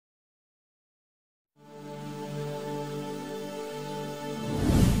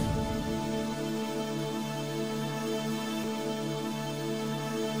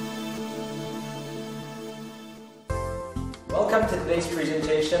Welcome to today's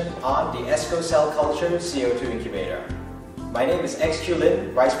presentation on the Esco CelCulture CO2 Incubator. My name is XQ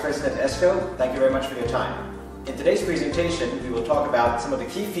Lin, Vice President at Esco. Thank you very much for your time. In today's presentation, we will talk about some of the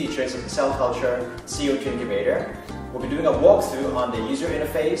key features of the CelCulture CO2 Incubator. We'll be doing a walkthrough on the user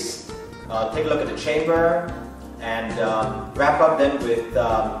interface, take a look at the chamber, and wrap up then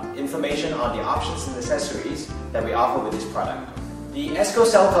with information on the options and accessories that we offer with this product. The Esco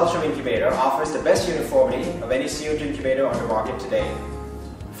CelCulture Incubator offers the best uniformity of any CO2 incubator on the market today.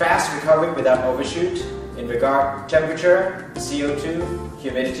 Fast recovery without overshoot in regard to temperature, CO2,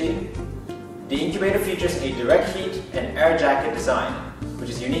 humidity. The incubator features a direct heat and air jacket design, which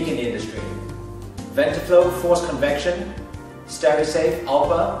is unique in the industry. Ventaflow forced convection, SteriSafe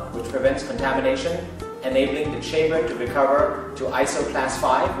Alpha, which prevents contamination, enabling the chamber to recover to ISO Class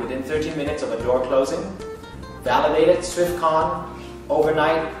 5 within 30 minutes of a door closing. Validated SwiftCon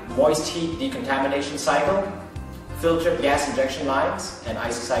overnight moist heat decontamination cycle, filtered gas injection lines, and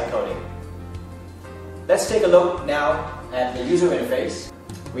isocide coating. Let's take a look now at the user interface.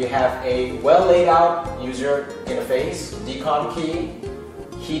 We have a well laid out user interface. Decon key,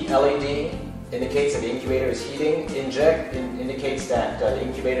 heat LED indicates that the incubator is heating, inject indicates that the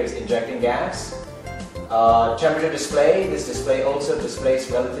incubator is injecting gas. Temperature display, this display also displays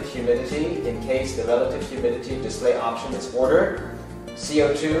relative humidity in case the relative humidity display option is ordered.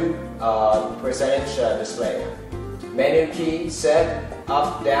 CO2 percentage display. Menu key, set,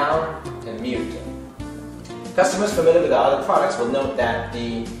 up, down, and mute. Customers familiar with our other products will note that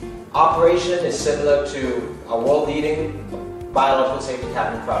the operation is similar to a world-leading biological safety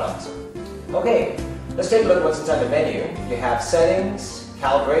cabinet products. Okay, let's take a look at what's inside the menu. You have settings,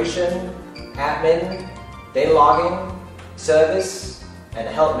 calibration, admin, data logging, service, and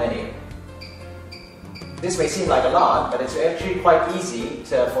a help menu. This may seem like a lot, but it's actually quite easy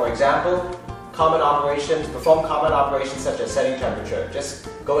to, for example, perform common operations such as setting temperature. Just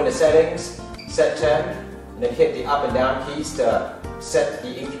go into settings, set temp, and then hit the up and down keys to set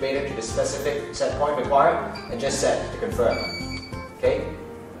the incubator to the specific set point required, and just set to confirm. Okay?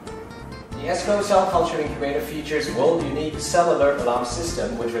 The Esco CelCulture Incubator features world-unique cell alert alarm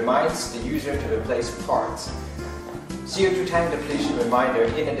system which reminds the user to replace parts. CO2 tank depletion reminder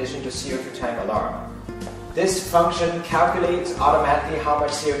in addition to CO2 tank alarm. This function calculates automatically how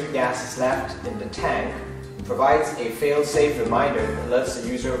much CO2 gas is left in the tank, provides a fail-safe reminder that alerts the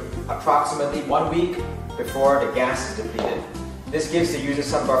user approximately 1 week before the gas is depleted. This gives the user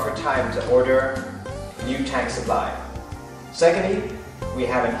some buffer time to order new tank supply. Secondly, we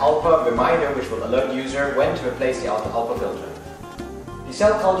have an Alpha reminder which will alert the user when to replace the Alpha filter. The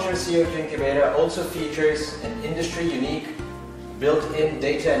CelCulture CO2 Incubator also features an industry-unique built-in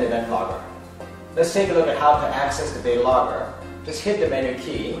data and event logger. Let's take a look at how to access the data logger. Just hit the menu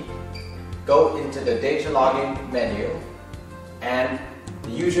key, go into the data logging menu, and the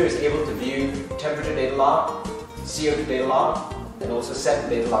user is able to view temperature data log, CO2 data log, and also set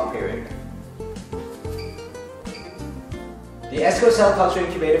the data log period. The Esco CelCulture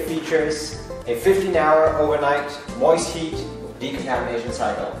Incubator features a 15-hour overnight moist heat decontamination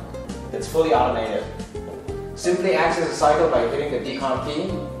cycle. It's fully automated. Simply access the cycle by hitting the decon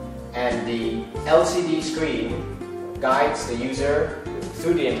key, and the LCD screen guides the user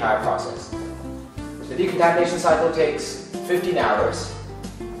through the entire process. The decontamination cycle takes 15 hours,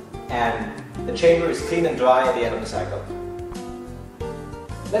 and the chamber is clean and dry at the end of the cycle.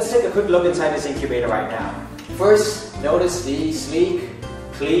 Let's take a quick look inside this incubator right now. First, notice the sleek,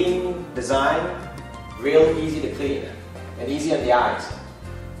 clean design, real easy to clean and easy on the eyes.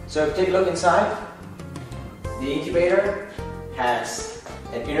 So take a look inside. The incubator has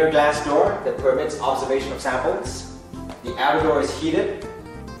an inner glass door that permits observation of samples. The outer door is heated,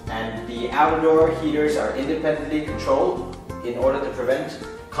 and the outer door heaters are independently controlled in order to prevent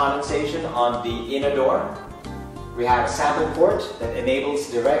condensation on the inner door. We have a sample port that enables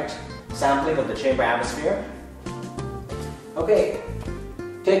direct sampling of the chamber atmosphere. Okay,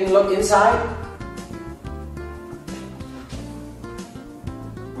 taking a look inside,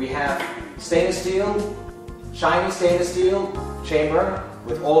 we have stainless steel, shiny stainless steel chamber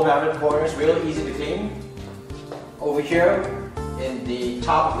with all rounded corners, real easy to clean. Over here in the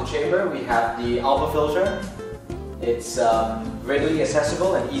top of the chamber we have the Alpha filter. It's readily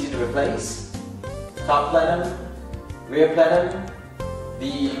accessible and easy to replace. Top plenum, rear plenum.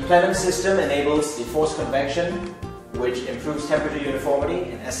 The plenum system enables the forced convection, which improves temperature uniformity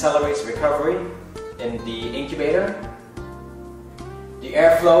and accelerates recovery in the incubator. The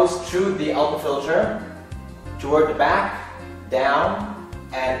air flows through the Alpha filter toward the back, down,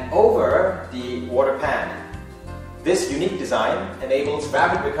 and over the water pan. This unique design enables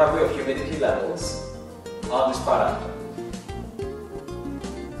rapid recovery of humidity levels on this product.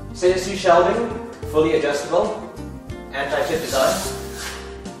 Stainless steel shelving, fully adjustable, anti-tip design.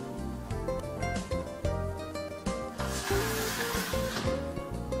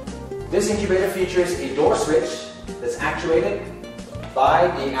 This incubator features a door switch that's actuated by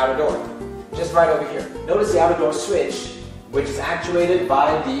the outer door, just right over here. Notice the outer door switch, which is actuated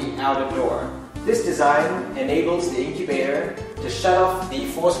by the outer door. This design enables the incubator to shut off the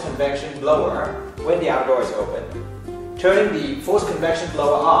forced convection blower when the outer door is open. Turning the forced convection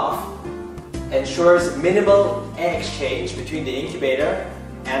blower off ensures minimal air exchange between the incubator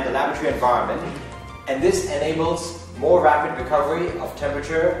and the laboratory environment, and this enables more rapid recovery of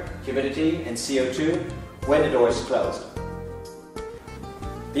temperature, humidity, and CO2 when the door is closed.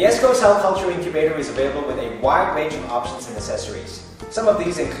 The Esco CelCulture Incubator is available with a wide range of options and accessories. Some of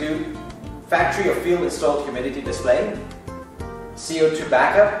these include factory or field installed humidity display, CO2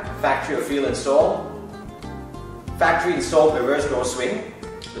 backup, factory or field install, factory installed reverse door swing.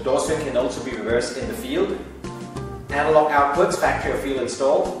 The door swing can also be reversed in the field. Analog outputs, factory or field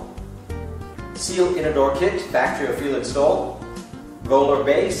install. Sealed inner door kit, factory or field install. Roller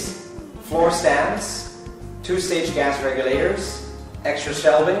base, floor stands, two-stage gas regulators, extra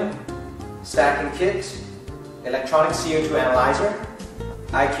shelving, stacking kit, electronic CO2 analyzer,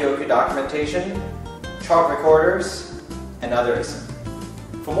 IQ documentation, chart recorders, and others.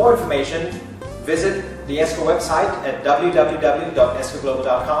 For more information, visit the Esco website at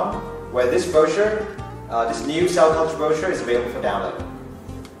www.escoglobal.com, where this brochure, this new CelCulture brochure, is available for download.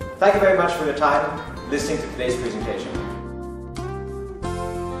 Thank you very much for your time listening to today's presentation.